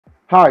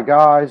Hi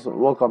guys,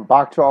 welcome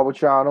back to our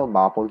channel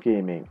Maple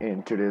Gaming.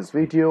 In today's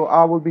video,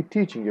 I will be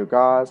teaching you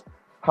guys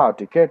how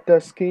to get the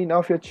skin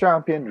of your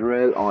Champion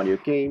Rell on your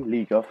game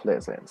League of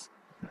Legends.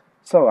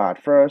 So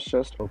at first,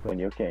 just open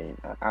your game,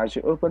 and as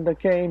you open the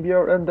game,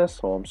 you're in this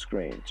home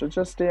screen. So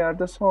just stay at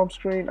this home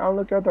screen and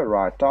look at the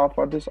right top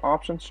for this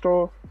option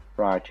store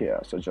right here.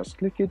 So just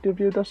click it to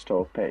view the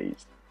store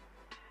page.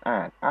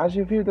 And as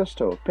you view the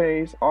store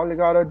page, all you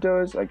gotta do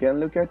is again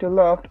look at your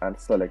left and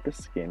select the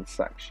skin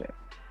section.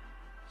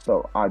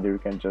 So either you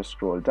can just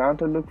scroll down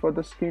to look for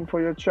the skin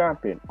for your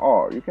champion,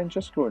 or you can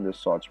just go in the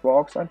search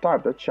box and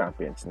type the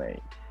champion's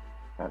name.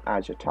 And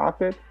as you tap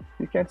it,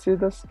 you can see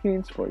the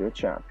skins for your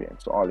champion.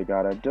 So all you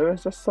gotta do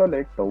is just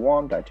select the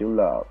one that you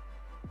love.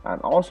 And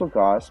also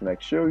guys,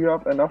 make sure you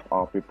have enough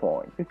RP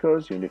point,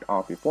 because you need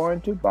RP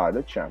point to buy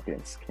the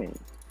champion skin.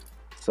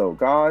 So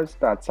guys,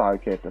 that's how you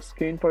get the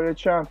skin for your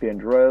Champion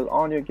Rell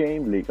on your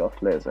game League of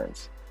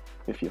Legends.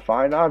 If you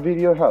find our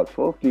video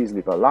helpful, please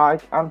leave a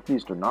like and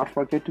please do not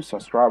forget to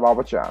subscribe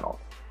our channel.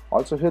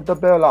 Also hit the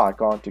bell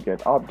icon to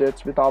get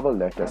updates with our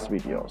latest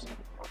videos.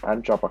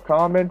 And drop a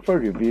comment for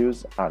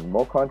reviews and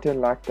more content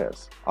like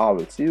this. I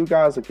will see you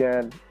guys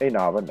again in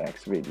our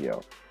next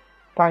video.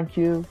 Thank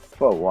you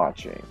for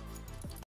watching.